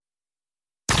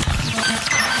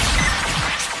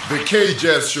The K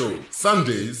Jazz Show,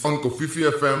 Sundays on Kofifi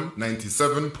FM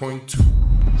 97.2.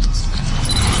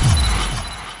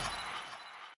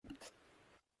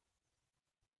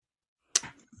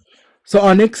 So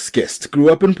our next guest grew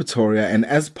up in Pretoria and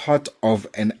as part of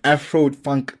an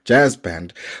afro-funk jazz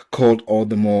band called All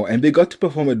the More, and they got to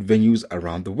perform at venues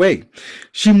around the way.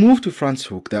 She moved to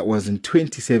Franschhoek, that was in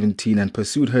 2017, and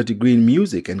pursued her degree in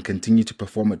music and continued to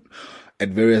perform at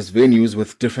various venues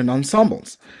with different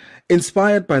ensembles.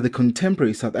 Inspired by the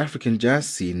contemporary South African jazz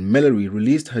scene, Melorie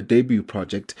released her debut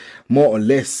project, More or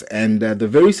Less, and the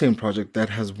very same project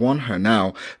that has won her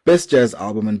now Best Jazz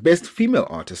Album and Best Female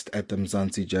Artist at the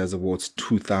Mzantsi Jazz Awards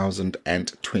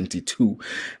 2022.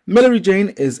 Melorie Jane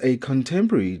is a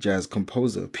contemporary jazz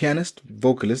composer, pianist,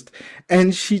 vocalist,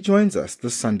 and she joins us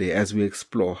this Sunday as we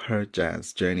explore her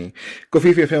jazz journey.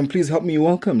 Kofifi FM, please help me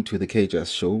welcome to the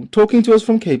K-Jazz Show, talking to us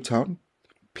from Cape Town,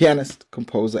 pianist,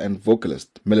 composer, and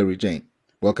vocalist, Melorie Jane.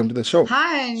 Welcome to the show.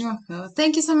 Hi, Ngwako.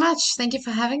 Thank you so much. Thank you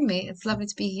for having me. It's lovely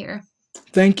to be here.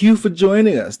 Thank you for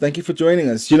joining us. Thank you for joining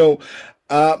us.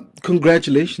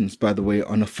 Congratulations, by the way,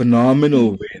 on a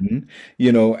phenomenal win,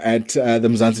 at the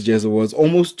Mzantsi Jazz Awards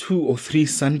almost 2 or 3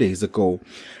 Sundays ago.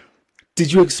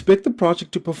 Did you expect the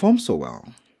project to perform so well?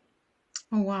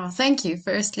 Oh, wow. Thank you,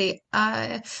 firstly.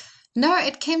 No,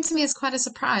 it came to me as quite a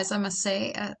surprise, I must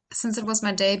say. Since it was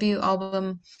my debut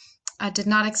album, I did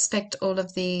not expect all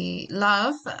of the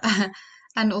love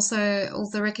and also all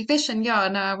the recognition. Yeah,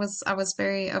 no, I was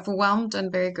very overwhelmed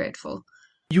and very grateful.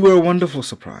 You were a wonderful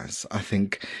surprise, I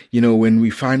think, when we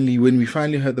finally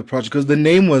heard the project, because the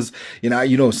name was,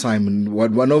 Simon,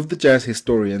 one of the jazz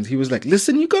historians, he was like,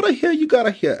 listen, you gotta hear.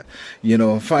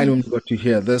 Finally when we got to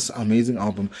hear this amazing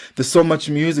album, there's so much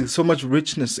music, so much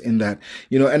richness in that,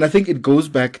 and I think it goes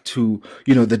back to,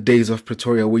 the days of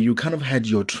Pretoria where you kind of had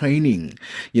your training,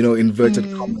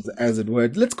 inverted commas, as it were.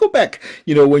 Let's go back,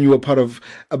 when you were part of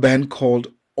a band called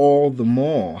All the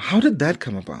More. How did that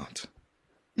come about?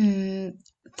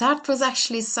 That was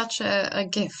actually such a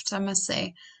gift, I must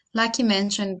say. Like you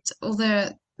mentioned, all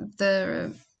the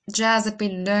jazz that we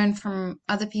learn from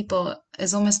other people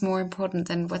is almost more important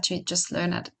than what you just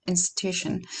learn at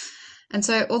institution. And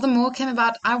so All the More came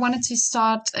about. I wanted to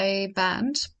start a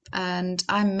band, and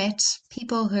I met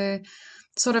people who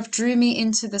sort of drew me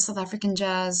into the South African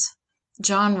jazz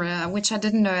genre, which I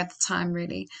didn't know at the time,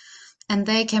 really. And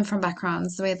they came from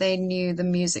backgrounds where they knew the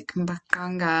music,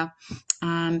 mbaqanga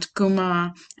and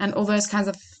guma, and all those kinds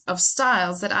of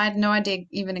styles that I had no idea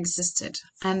even existed.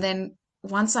 And then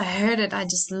once I heard it, I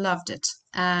just loved it.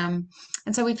 And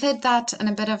so we played that and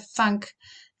a bit of funk.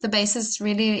 The bassist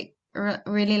really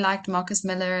liked Marcus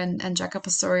Miller and Jaco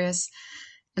Pastorius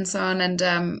and so on. And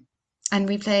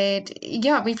we played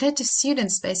to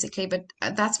students basically, but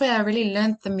that's where I really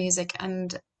learned the music,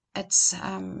 and it's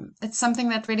something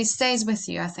that really stays with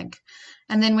you, I think.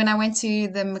 And then when I went to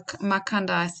the Makanda,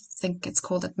 I think it's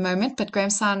called at the moment, but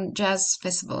Grahamstown Jazz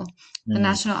Festival, the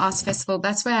National Arts Festival,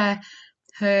 that's where I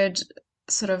heard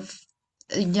sort of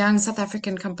young South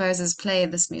African composers play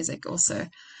this music also.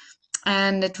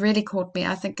 And it really caught me.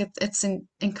 I think it's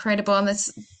incredible, and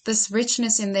this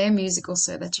richness in their music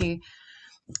also that you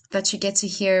get to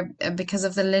hear because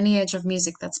of the lineage of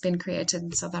music that's been created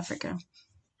in South Africa.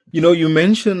 You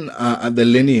mentioned the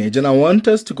lineage, and I want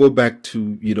us to go back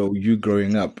to, you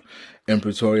growing up in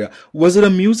Pretoria. Was it a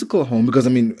musical home? Because,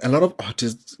 a lot of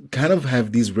artists kind of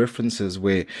have these references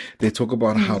where they talk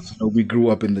about how, we grew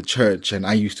up in the church and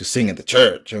I used to sing in the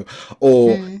church,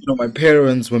 or my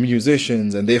parents were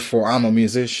musicians and therefore I'm a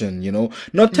musician,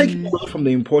 not taking away from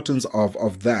the importance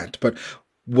of that, but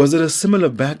was it a similar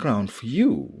background for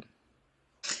you?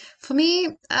 For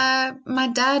me, my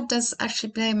dad does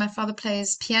actually play, my father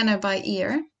plays piano by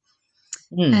ear,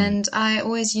 and I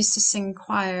always used to sing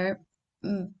choir.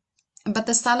 But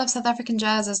the style of South African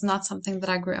jazz is not something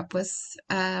that I grew up with.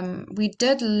 We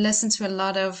did listen to a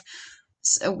lot of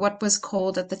what was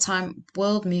called at the time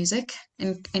world music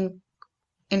in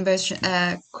version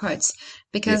quotes,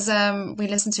 because we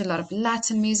listened to a lot of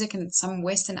Latin music and some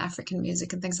Western African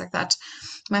music and things like that.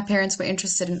 My parents were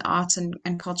interested in art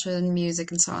and culture and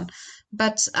music and so on.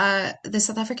 But the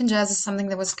South African jazz is something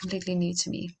that was completely new to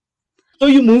me. So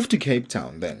you moved to Cape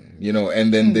Town then,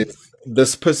 and then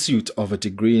this pursuit of a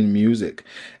degree in music,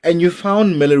 and you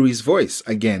found Melorie's voice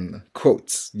again,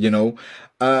 quotes,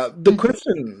 the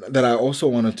question that I also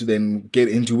wanted to then get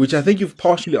into, which I think you've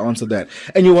partially answered that,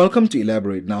 and you're welcome to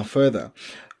elaborate now further.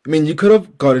 You could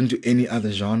have got into any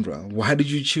other genre. Why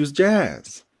did you choose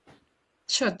jazz?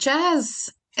 Sure, jazz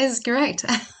is great,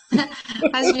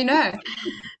 as you know.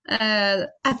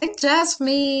 I think jazz for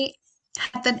me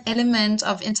had that element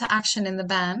of interaction in the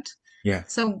band. Yeah.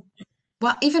 So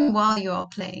well, even while you are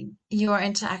playing, you are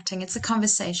interacting. It's a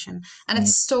conversation and Mm.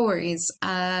 it's stories.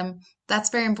 That's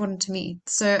very important to me.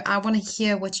 So I want to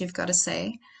hear what you've got to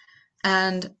say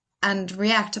and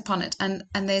react upon it. And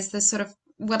there's this sort of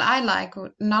what I like,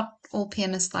 not all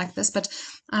pianists like this, but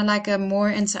I like a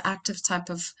more interactive type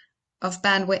of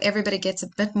band where everybody gets a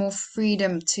bit more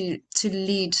freedom to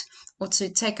lead or to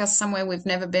take us somewhere we've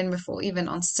never been before, even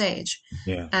on stage.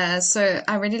 Yeah. So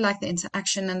I really like the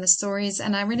interaction and the stories,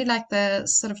 and I really like the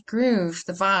sort of groove,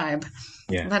 the vibe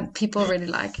Yeah. that people really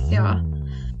like. Yeah.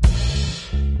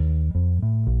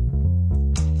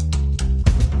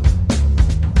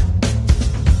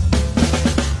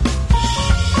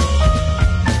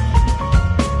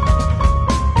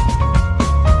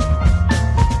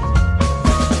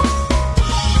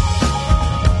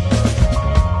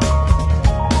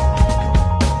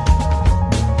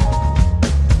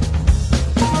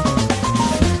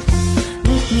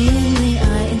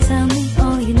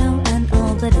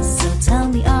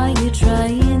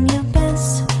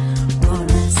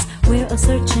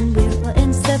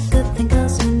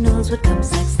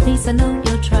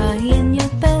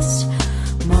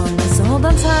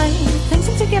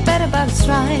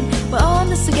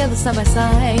 Side by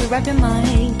side, wrap your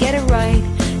mind, get it right.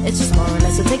 It's just more or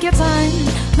less, so take your time.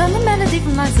 Learn the melody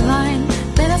from line to line.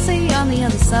 Then I'll see you on the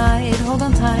other side. Hold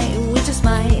on tight, we just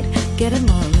might get it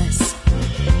more or less.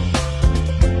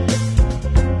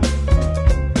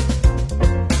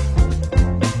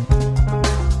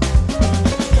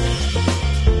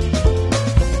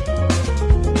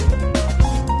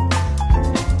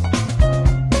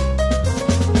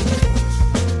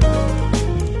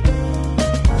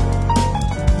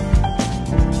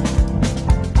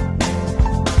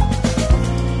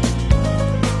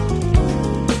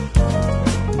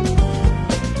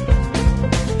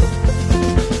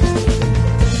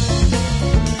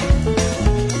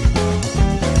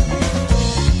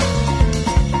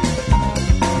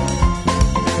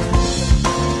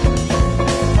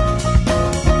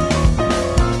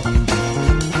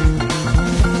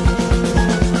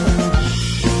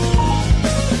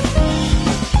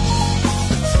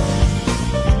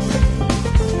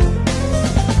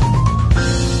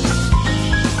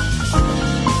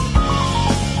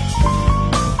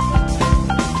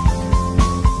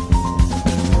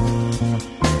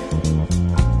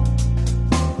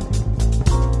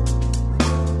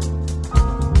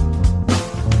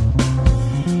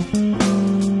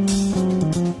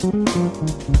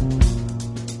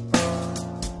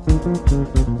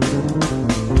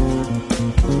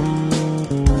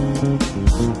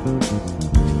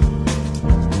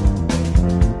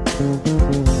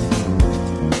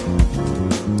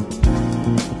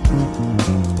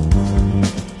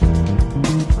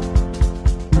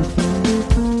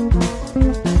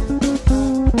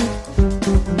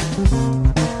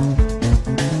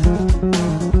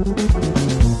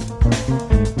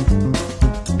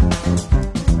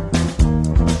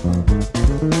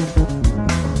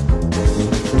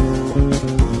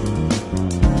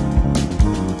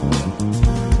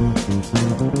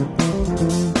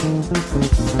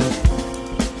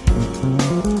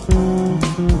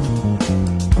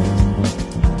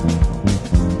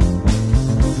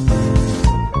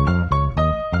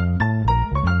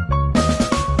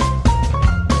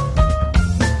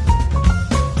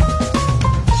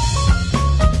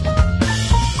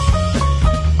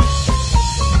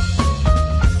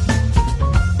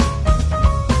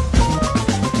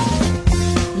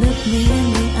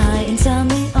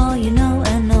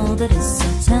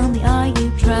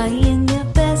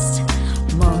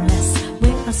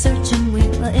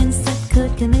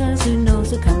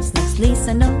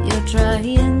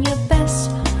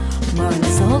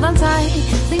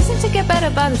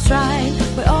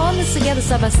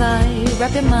 Side by side,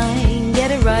 wrap your mind,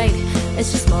 get it right.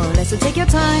 It's just more or less, so take your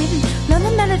time. Learn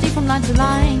the melody from line to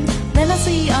line. Then I'll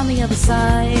see you on the other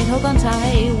side. Hold on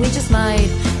tight, we just might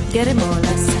get it more or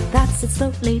less. That's it,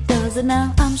 slowly does it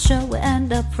now. I'm sure we'll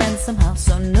end up friends somehow.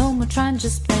 So no more trying,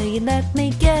 just play and let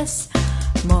me guess.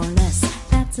 More or less,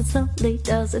 that's it, slowly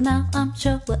does it now. I'm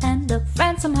sure we'll end up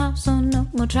friends somehow. So no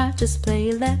more trying, just play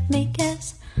and let me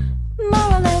guess.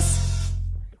 More or less.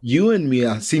 You and me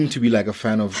seem to be like a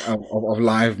fan of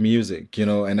live music,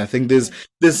 and I think there's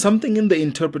something in the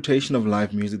interpretation of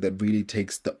live music that really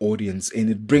takes the audience in.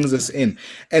 It brings us in,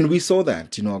 and we saw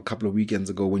that, a couple of weekends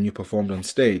ago when you performed on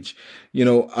stage.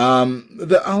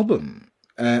 The album.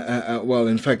 Well,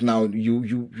 in fact, now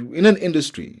you in an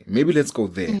industry. Maybe let's go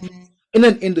there. In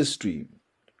an industry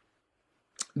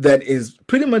that is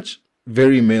pretty much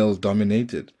very male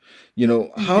dominated.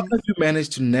 How have you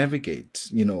managed to navigate,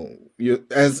 you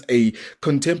as a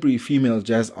contemporary female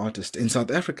jazz artist in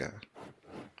South Africa?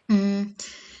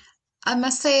 I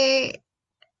must say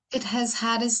it has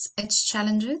had its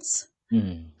challenges.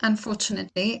 Mm.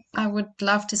 Unfortunately, I would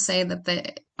love to say that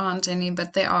there aren't any,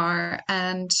 but there are,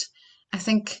 and I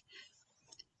think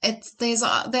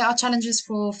there are challenges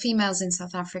for females in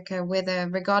South Africa, whether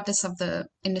regardless of the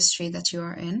industry that you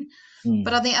are in.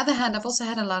 But on Mm. the other hand, I've also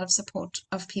had a lot of support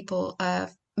of people,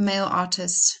 male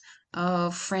artists,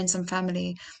 of friends and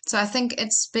family. So I think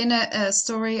it's been a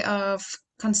story of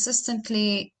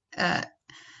consistently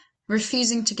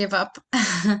refusing to give up,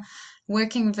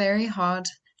 working very hard,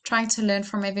 trying to learn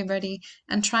from everybody,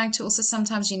 and trying to also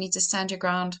sometimes you need to stand your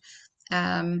ground.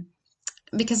 Um,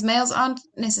 because males aren't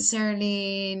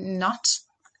necessarily not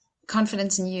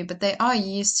confident in you, but they are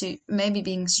used to maybe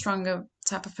being stronger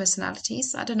type of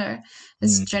personalities. I don't know,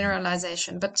 it's Mm.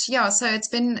 generalization, but yeah. So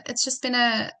it's just been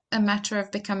a matter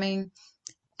of becoming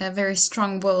a very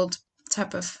strong-willed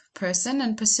type of person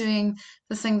and pursuing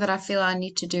the thing that I feel I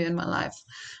need to do in my life.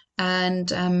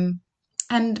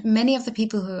 And many of the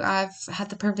people who I've had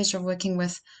the privilege of working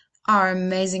with are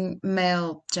amazing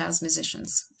male jazz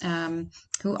musicians,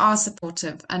 who are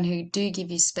supportive and who do give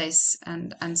you space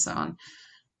and so on.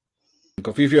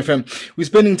 Kofifi FM. We're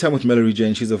spending time with Melorie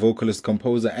Jane. She's a vocalist,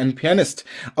 composer, and pianist,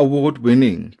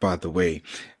 award-winning, by the way.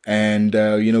 And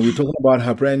we're talking about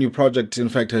her brand new project, in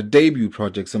fact, her debut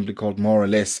project, simply called More or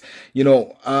Less.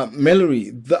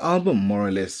 Melorie, the album More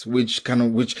or Less, which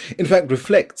in fact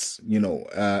reflects,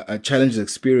 challenges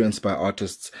experienced by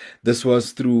artists. This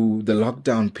was through the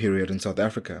lockdown period in South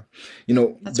Africa.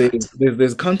 That's right.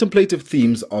 There's contemplative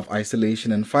themes of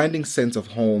isolation and finding sense of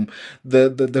home,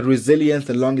 the resilience,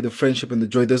 the longing, the friendship, and the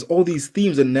joy. There's all these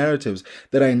themes and narratives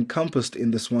that are encompassed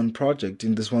in this one project,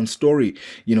 in this one story,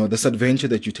 this adventure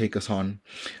that you take us on.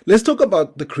 Let's talk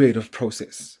about the creative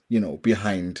process,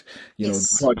 behind, the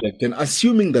Yes, project, and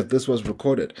assuming that this was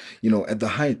recorded, at the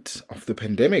height of the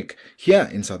pandemic here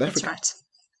in South that's Africa. right.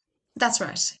 That's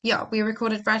right. Yeah, we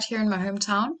recorded right here in my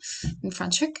hometown in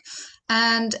Franschhoek.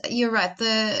 And you're right,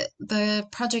 the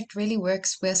project really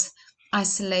works with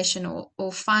isolation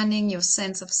or finding your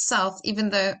sense of self, even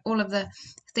though all of the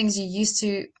things you used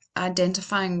to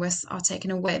identifying with are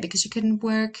taken away because you couldn't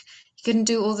work, you couldn't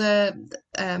do all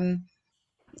um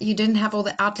you didn't have all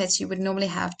the outlets you would normally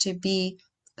have to be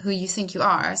who you think you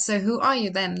are. So who are you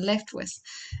then left with?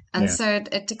 And Yeah. so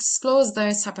it explores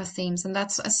those type of themes. And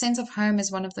that's A Sense of Home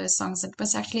is one of those songs that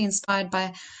was actually inspired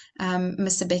by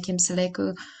Mr. Bekim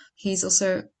Seleku. He's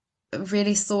also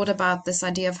really thought about this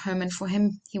idea of home. And for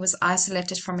him, he was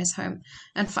isolated from his home.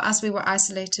 And for us, we were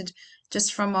isolated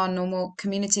just from our normal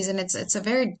communities. And it's a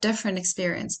very different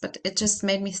experience. But it just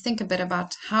made me think a bit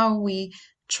about how we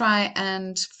try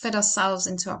and fit ourselves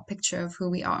into our picture of who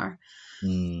we are.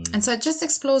 And Mm. so it just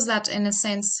explores that in a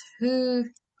sense. Who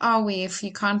are we if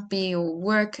you can't be your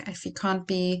work, if you can't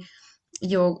be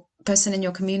your person in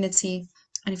your community,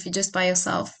 and if you're just by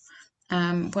yourself,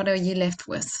 what are you left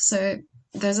with? So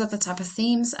those are the type of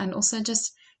themes, and also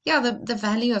just yeah, the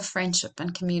value of friendship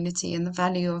and community, and the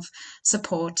value of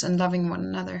support and loving one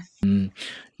another. Mm.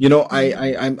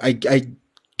 I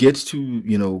get to,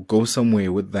 go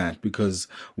somewhere with that because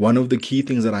one of the key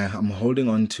things that I am holding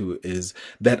on to is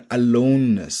that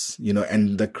aloneness,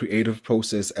 and the creative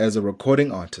process as a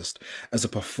recording artist, as a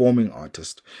performing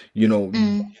artist,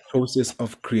 Mm. process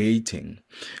of creating.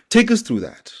 Take us through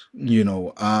that,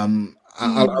 Mm.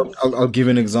 I'll give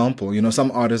an example.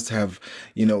 Some artists have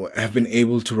been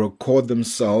able to record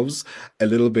themselves a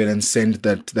little bit and send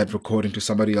that recording to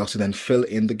somebody else to then fill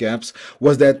in the gaps.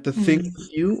 Was that the thing Mm. for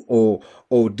you,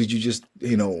 or did you just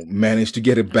manage to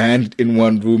get a band in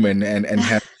one room and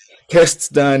have tests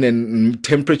done and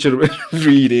temperature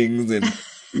readings and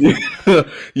how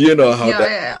Yeah, that.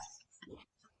 yeah,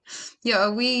 yeah.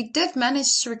 We did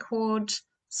manage to record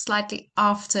slightly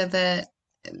after the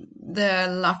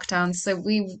lockdown, so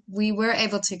we were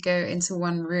able to go into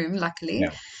one room, luckily.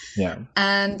 Yeah, yeah.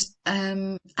 And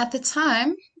at the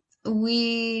time,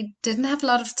 we didn't have a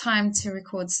lot of time to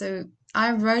record, so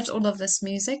I wrote all of this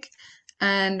music,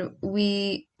 and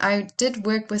I did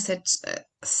work with it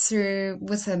through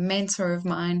with a mentor of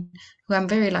mine, who I'm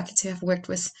very lucky to have worked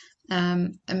with,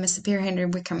 Mr. Pierre Henry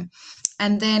Wickham.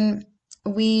 And then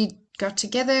we got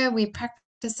together, we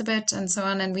practiced a bit and so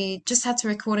on, and we just had to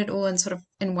record it all in sort of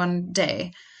in one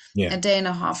day, Yeah. a day and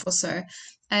a half or so.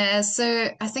 So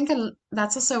I think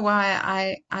that's also why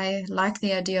I like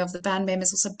the idea of the band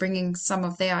members also bringing some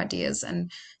of their ideas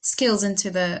and skills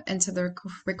into the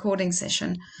recording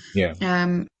session. Yeah.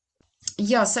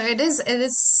 Yeah, so it is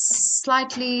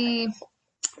slightly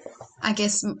I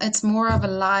guess it's more of a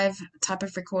live type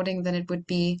of recording than it would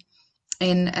be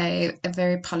in a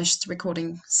very polished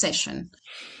recording session.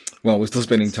 Well, we're still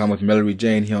spending time with Melorie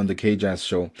Jane here on the K-Jazz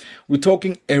Show. We're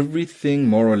talking everything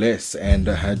more or less and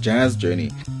her jazz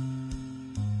journey.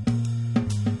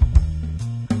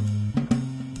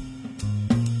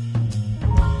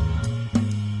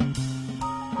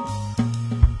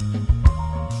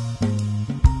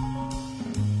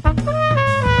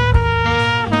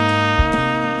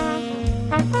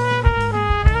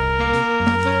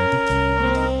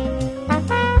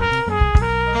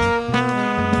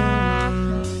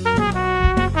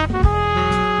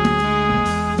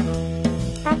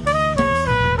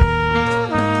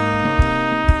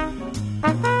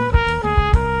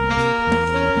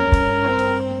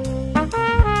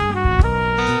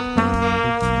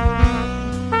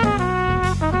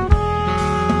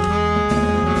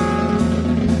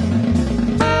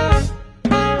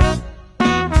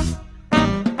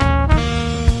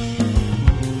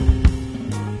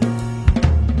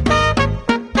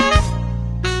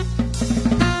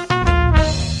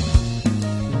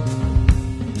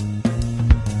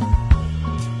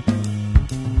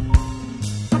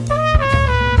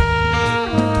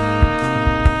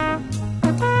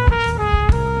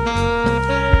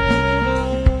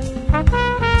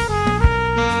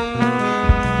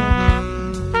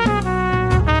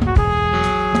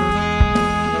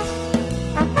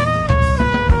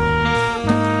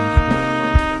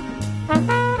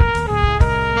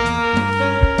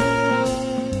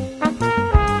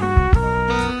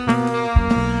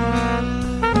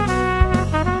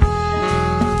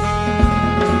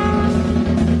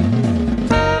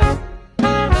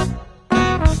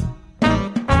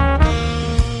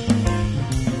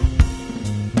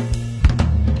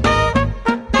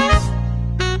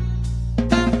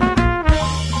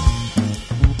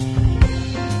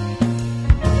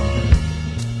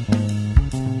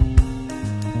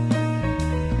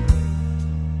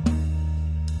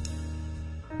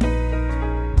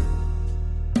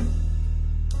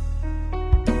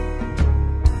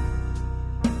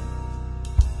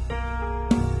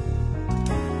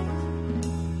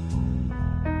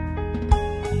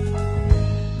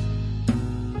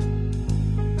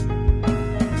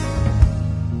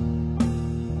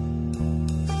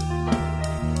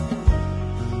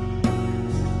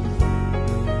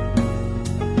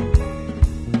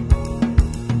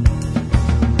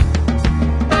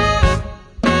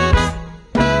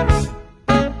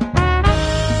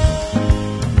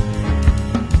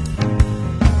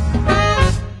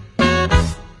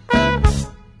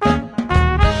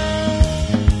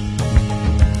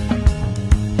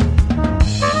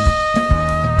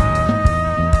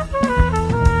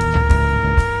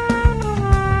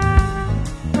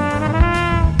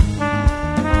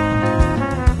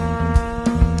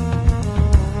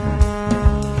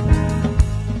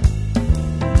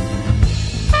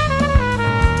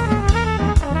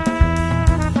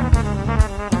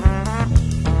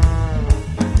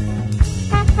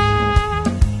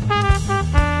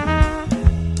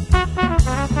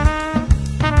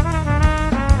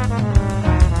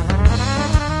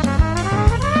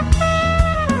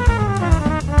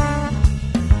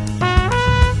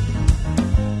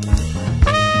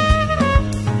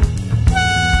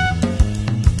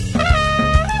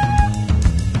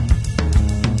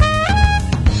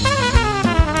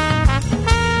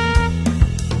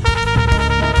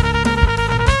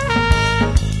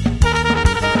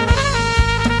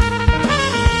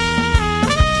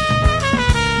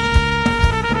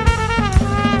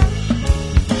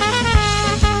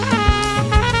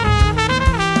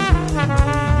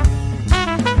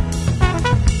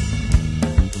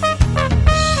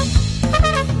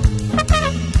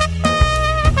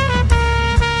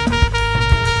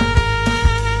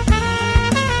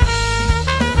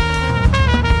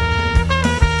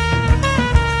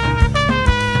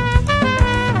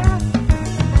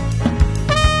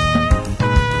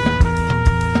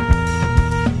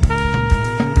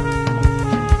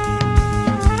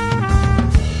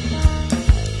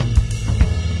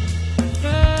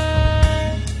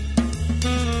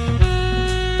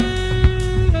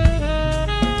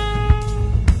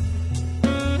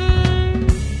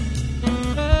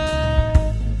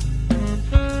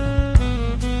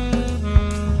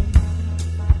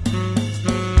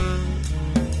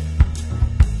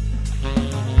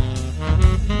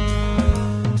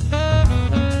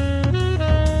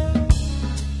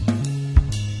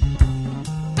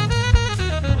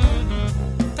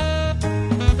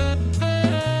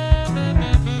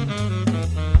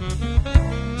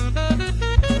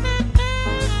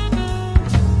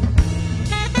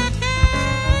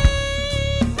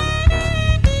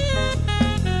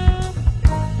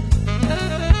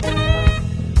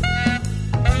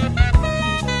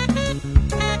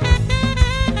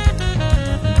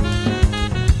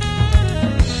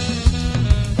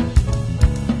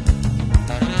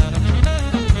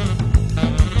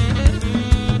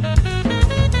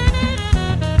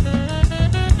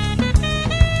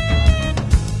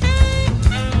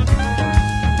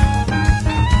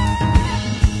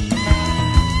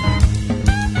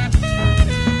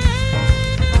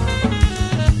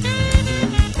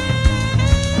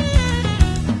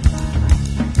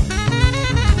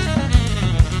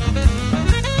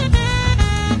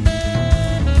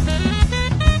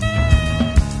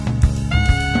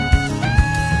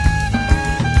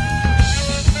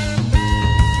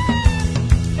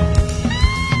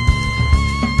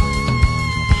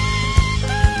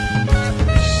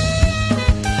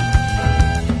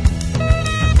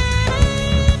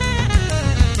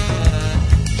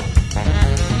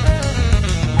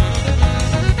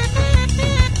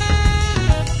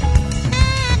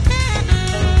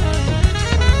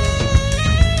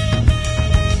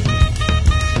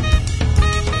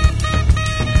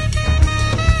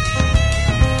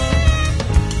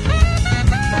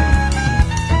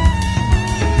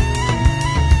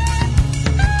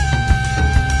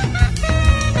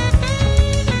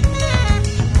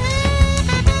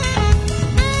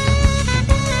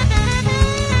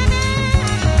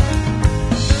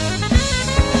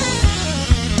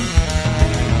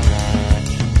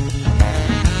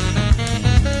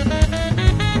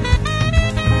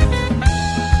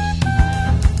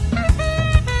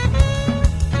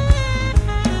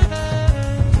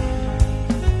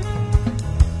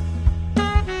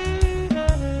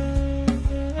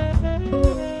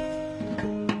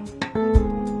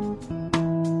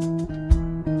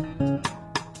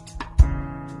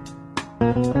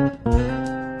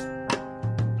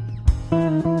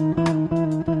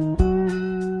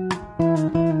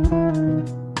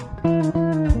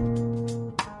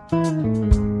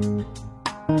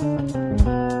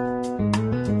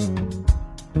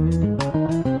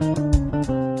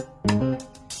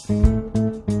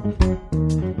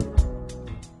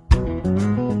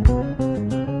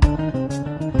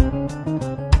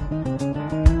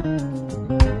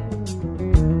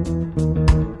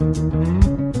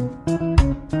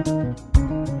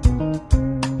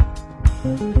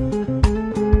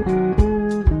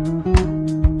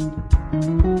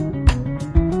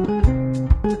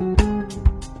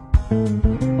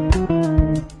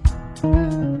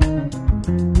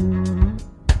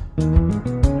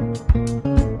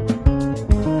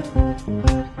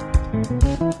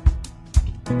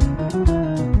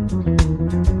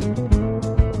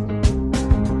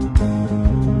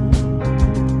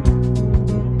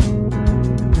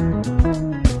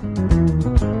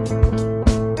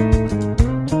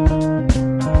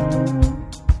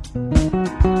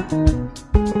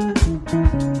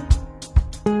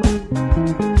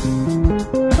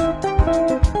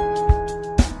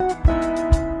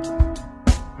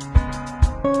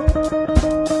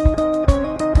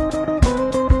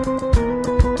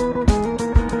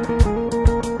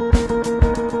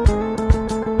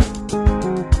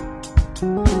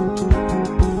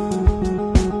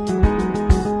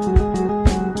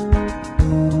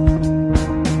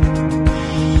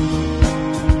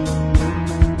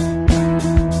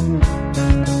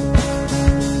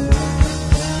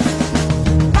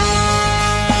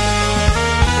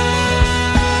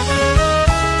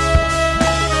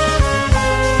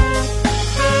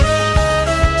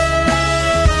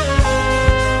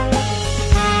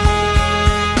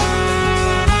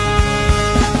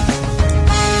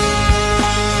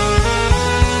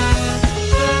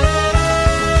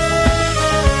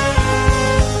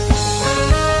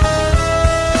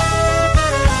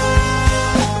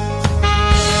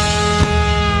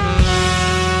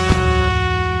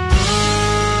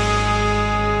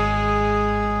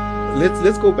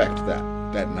 let's go back to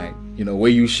that night,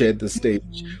 where you shared the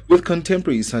stage with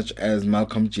contemporaries such as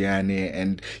Malcolm Gianni,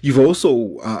 and you've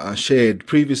also shared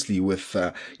previously with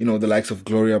the likes of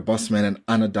Gloria Bossman and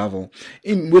Anna Davel,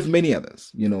 with many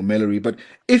others, Melorie. But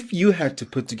if you had to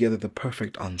put together the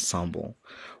perfect ensemble,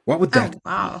 what would that?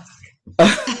 Oh,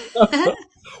 wow.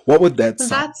 What would that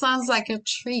sound? That sounds like a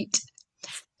treat.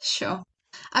 Sure.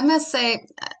 I must say,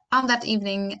 on that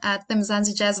evening at the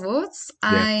Mzantsi Jazz Awards,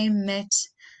 I met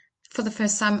for the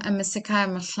first time a Masikhaya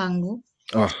Mahlangu,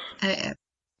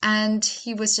 and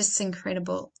he was just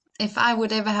incredible. If I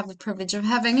would ever have the privilege of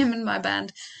having him in my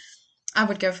band, I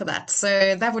would go for that.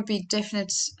 So that would be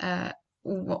definite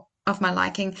of my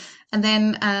liking. And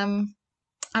then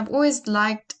I've always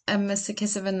liked Mr.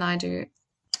 Kesavan Naidu,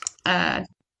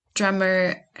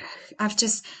 drummer.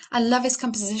 I love his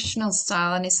compositional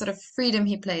style and his sort of freedom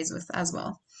he plays with as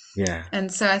well. Yeah. And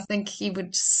so I think he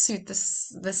would suit the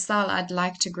style I'd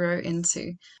like to grow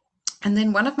into. And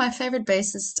then one of my favorite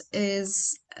bassists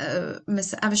is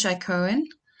Mr. Avishai Cohen.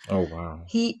 Oh, wow.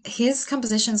 His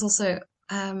compositions also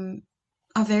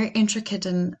are very intricate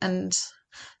and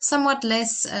somewhat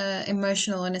less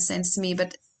emotional in a sense to me,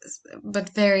 but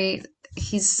very,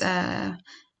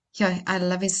 I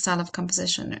love his style of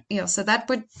composition. Yeah, so that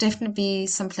would definitely be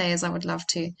some players I would love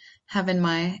to have in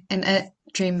a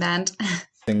dream band.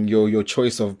 Your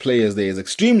choice of players there is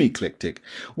extremely eclectic,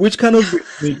 which kind of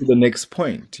brings me to the next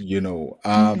point.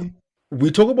 We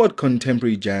talk about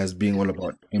contemporary jazz being all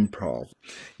about improv,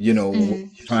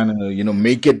 trying to,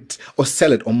 make it or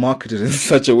sell it or market it in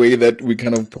such a way that we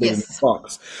kind of put it in a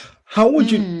box. How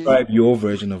would you describe your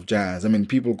version of jazz? I mean,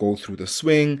 people go through the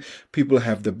swing, people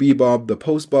have the bebop, the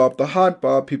post-bop, the hard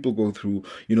bop, people go through,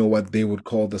 what they would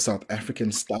call the South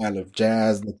African style of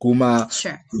jazz, the kuma.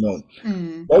 Sure.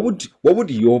 What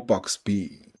would your box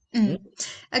be?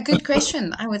 A good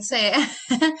question, I would say.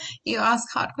 You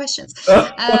ask hard questions.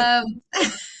 I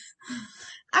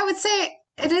would say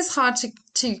it is hard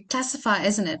to classify,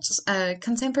 isn't it?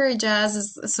 Contemporary jazz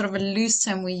is sort of a loose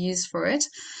term we use for it.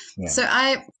 Yeah. So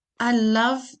I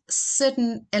love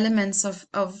certain elements of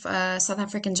South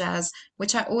African jazz,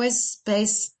 which I always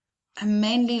base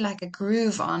mainly like a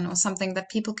groove on, or something that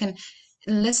people can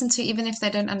listen to even if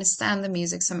they don't understand the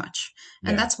music so much.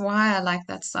 And that's why I like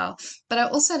that style. But I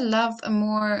also love a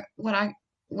more what I've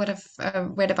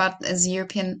read about as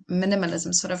European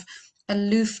minimalism, sort of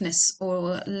aloofness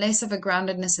or less of a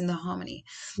groundedness in the harmony.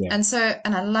 Yeah.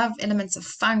 And I love elements of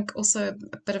funk, also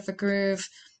a bit of a groove,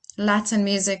 Latin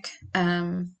music.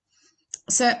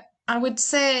 So I would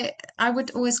say I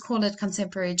would always call it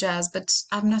contemporary jazz, but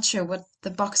I'm not sure what the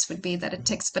box would be that it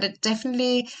ticks. But it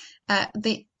definitely,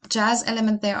 the jazz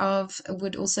element thereof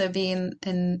would also be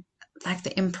in like the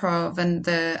improv and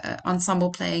the ensemble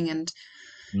playing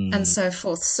and so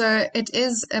forth. So it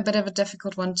is a bit of a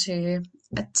difficult one to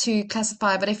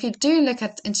classify. But if you do look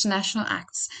at international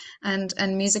acts and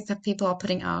music that people are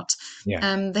putting out,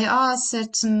 there are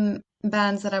certain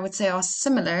bands that I would say are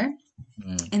similar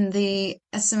in the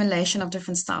assimilation of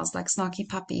different styles, like Snarky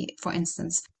Puppy, for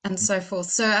instance, and so forth.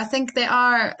 So I think there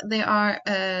are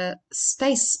a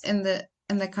space in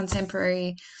the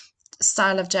contemporary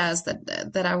style of jazz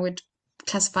that I would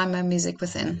classify my music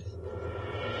within.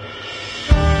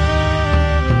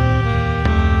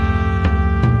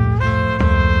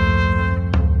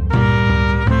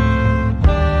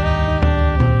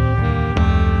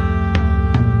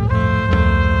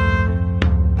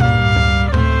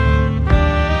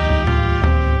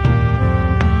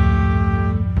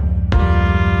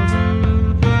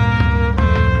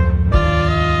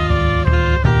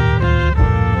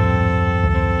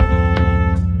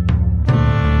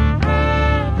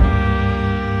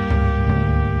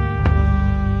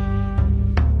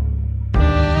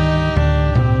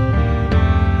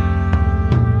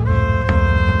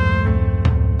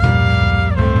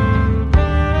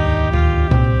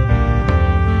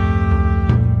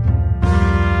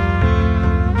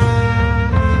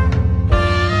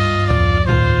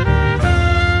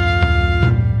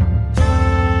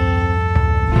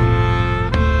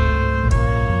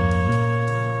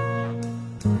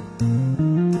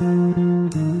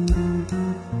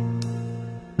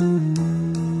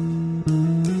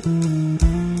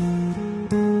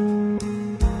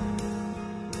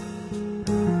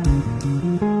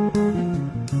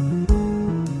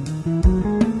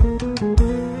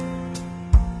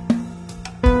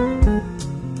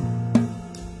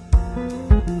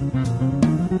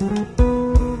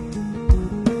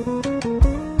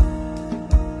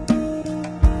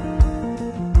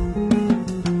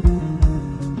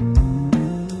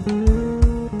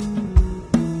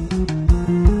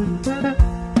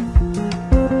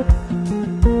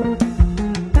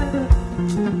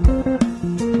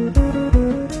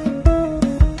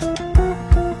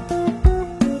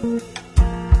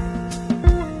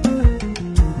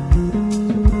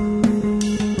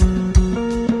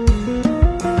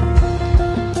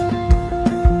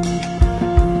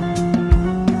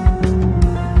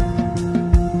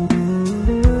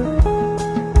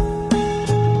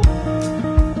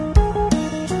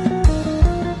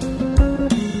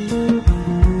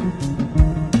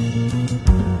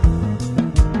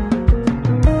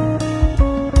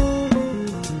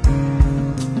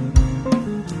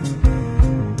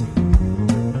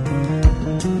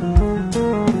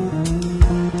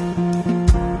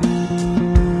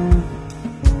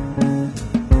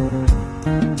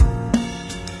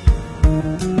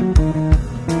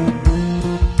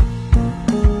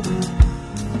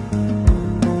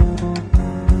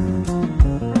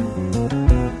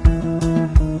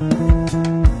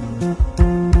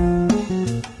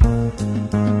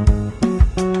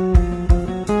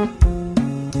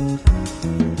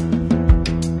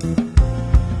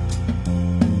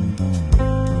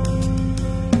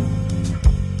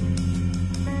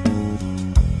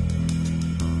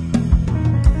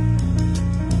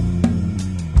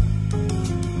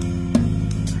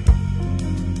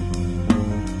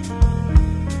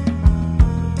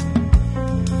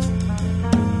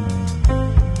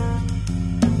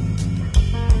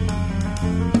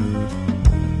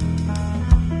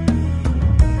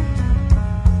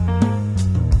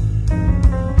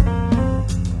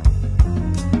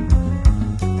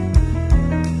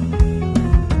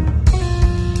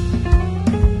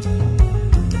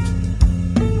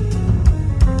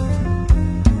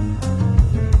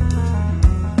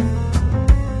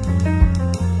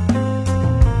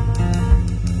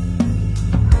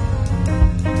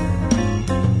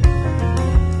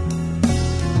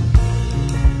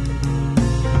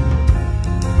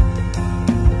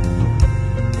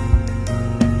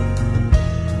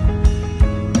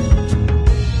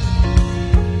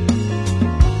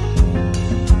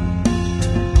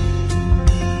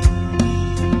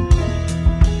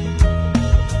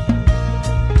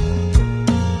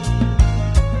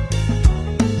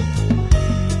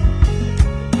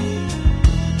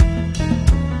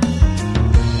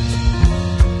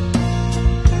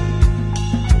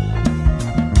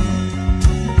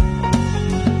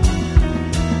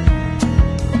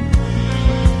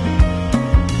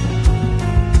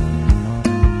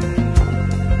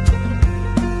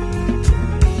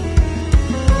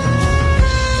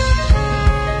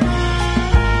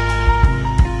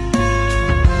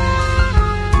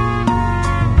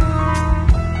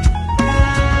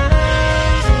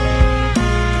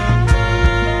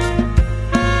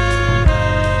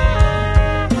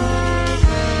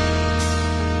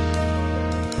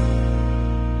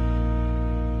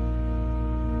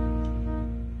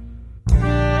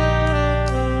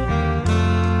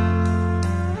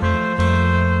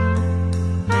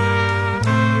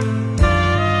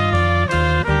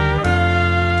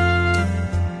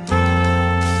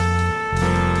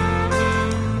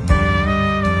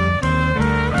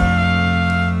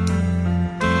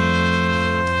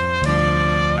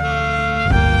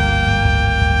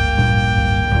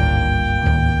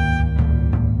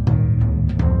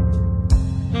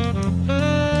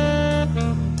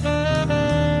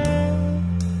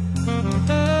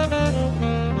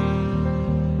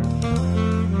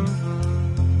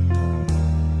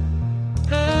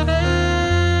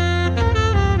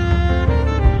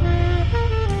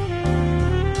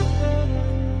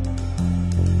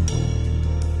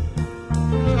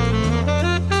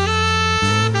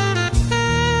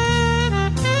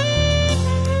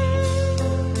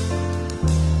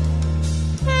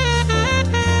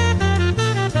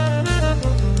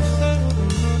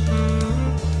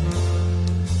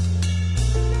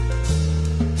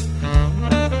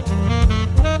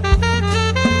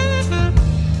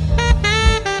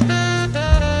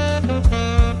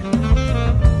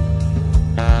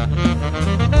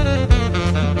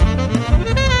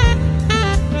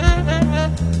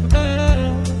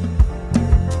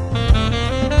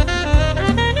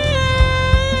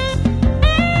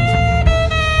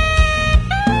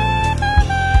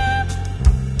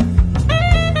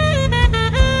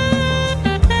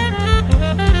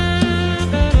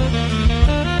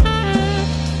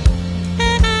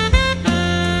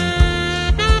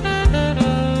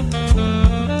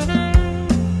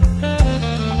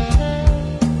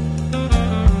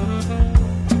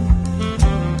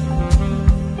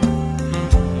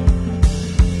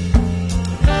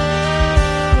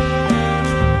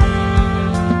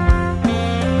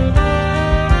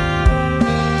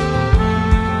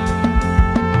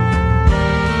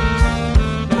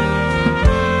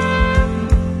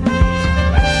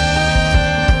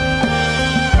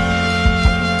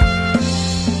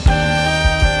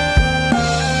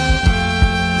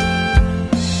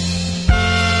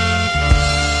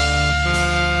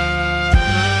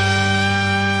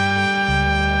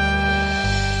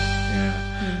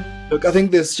 Look, I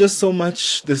think there's just so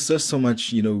much,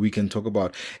 we can talk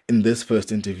about in this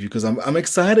first interview because I'm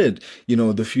excited,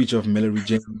 the future of Melorie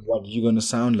Jane, what you're going to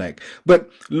sound like. But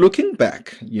looking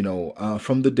back,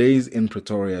 from the days in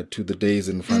Pretoria to the days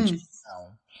in front Mm,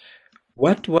 now,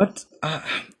 what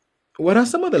are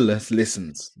some of the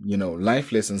lessons,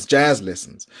 life lessons, jazz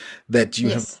lessons that you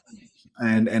have, yes.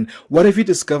 and what have you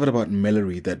discovered about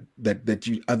Melorie that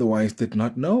you otherwise did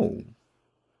not know?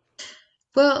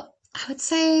 Well, I would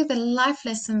say the life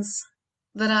lessons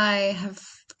that I have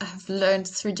learned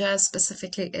through jazz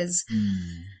specifically is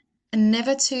Mm.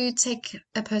 never to take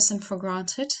a person for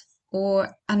granted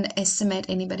or underestimate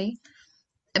anybody,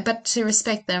 but to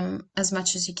respect them as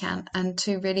much as you can and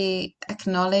to really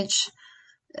acknowledge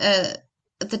uh,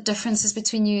 the differences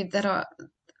between you that are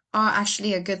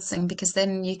actually a good thing because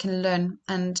then you can learn.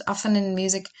 And often in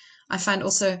music, I find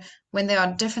also when there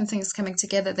are different things coming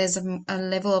together, there's a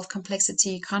level of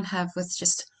complexity you can't have with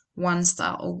just one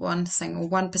style or one thing or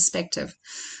one perspective.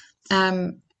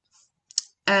 Um,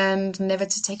 and never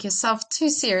to take yourself too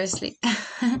seriously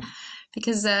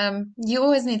because you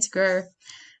always need to grow.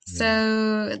 Yeah.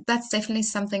 So that's definitely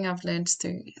something I've learned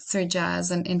through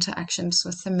jazz and interactions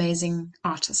with amazing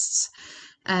artists.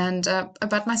 And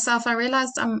about myself, I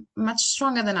realized I'm much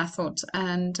stronger than I thought,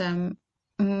 and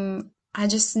I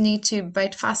just need to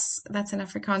bite fast. That's in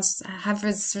Afrikaans. Have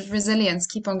resilience.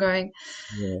 Keep on going.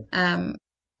 Yeah. Um,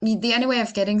 the only way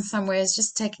of getting somewhere is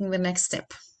just taking the next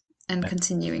step and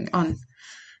continuing on.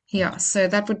 Yeah, so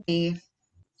that would be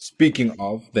Speaking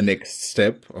of the next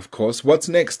step, of course, what's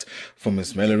next for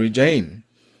Miss Melorie Jane?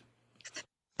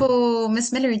 for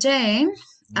Miss Melorie Jane.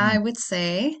 I Mm. would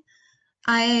say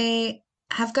I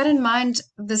have got in mind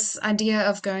this idea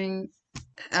of going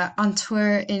on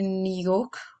tour in New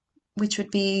York, which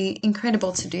would be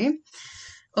incredible to do.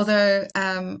 Although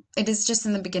it is just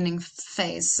in the beginning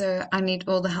phase, so I need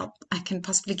all the help I can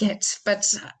possibly get. But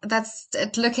that's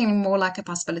it looking more like a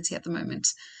possibility at the moment.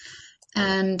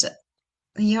 And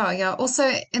yeah, yeah.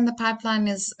 Also in the pipeline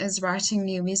is writing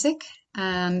new music,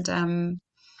 and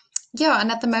yeah,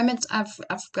 and at the moment I've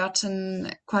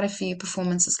gotten quite a few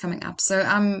performances coming up, so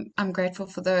I'm grateful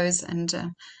for those,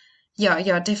 and yeah,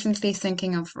 yeah, definitely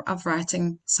thinking of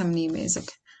writing some new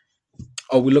music.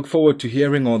 Oh, we look forward to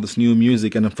hearing all this new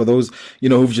music. And for those,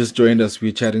 who've just joined us,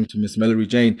 we're chatting to Miss Melorie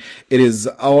Jane. It is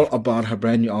all about her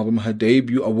brand new album, her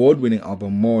debut award-winning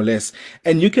album, More or Less.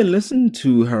 And you can listen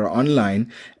to her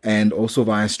online and also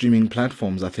via streaming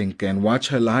platforms, I think, and watch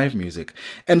her live music.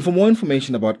 And for more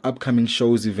information about upcoming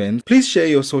shows, events, please share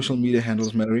your social media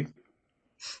handles, Melorie.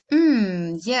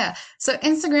 Yeah. So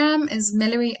Instagram is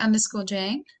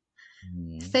Melorie_Jane.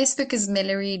 Mm. Facebook is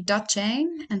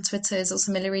Melorie.Jane, and Twitter is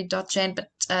also Melorie.Jane. But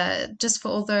just for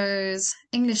all those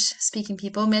English-speaking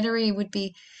people, Melorie would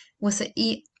be with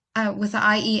a with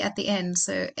a IE at the end,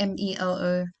 so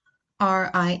Melorie_Jane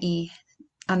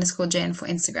for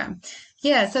Instagram.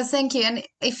 Yeah, so thank you. And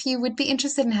if you would be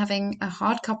interested in having a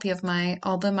hard copy of my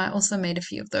album, I also made a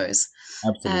few of those.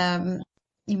 Absolutely. Um,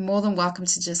 you're more than welcome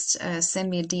to just send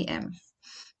me a DM.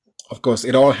 Of course,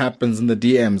 it all happens in the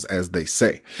DMs, as they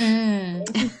say. Mm.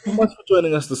 Thank you so much for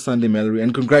joining us this Sunday, Melorie,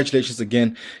 and congratulations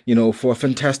again, for a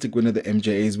fantastic win at the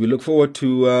MJAs. We look forward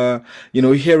to,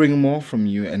 hearing more from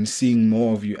you and seeing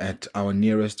more of you at our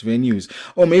nearest venues,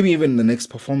 or maybe even the next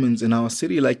performance in our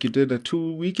city, like you did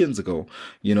 2 weekends ago.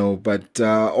 But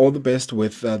all the best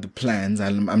with the plans.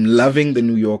 I'm loving the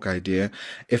New York idea.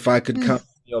 If I could come in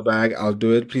your bag, I'll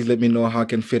do it. Please let me know how I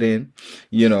can fit in.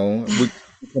 You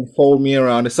can fold me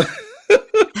around.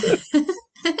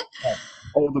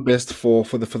 All the best for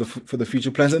the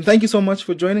future plans, and thank you so much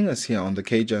for joining us here on the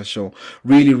KJazz Show.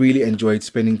 Really, really enjoyed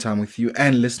spending time with you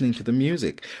and listening to the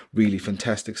music. Really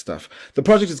fantastic stuff. The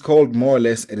project is called More or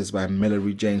Less. It is by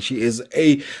Melorie Jane. She is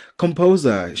a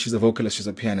composer, she's a vocalist, she's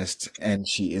a pianist, and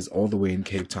she is all the way in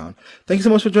Cape Town. Thank you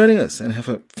so much for joining us, and have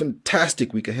a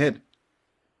fantastic week ahead.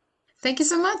 Thank you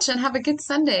so much and have a good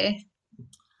Sunday.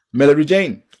 Melorie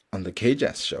Jane on the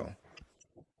KJazz Show.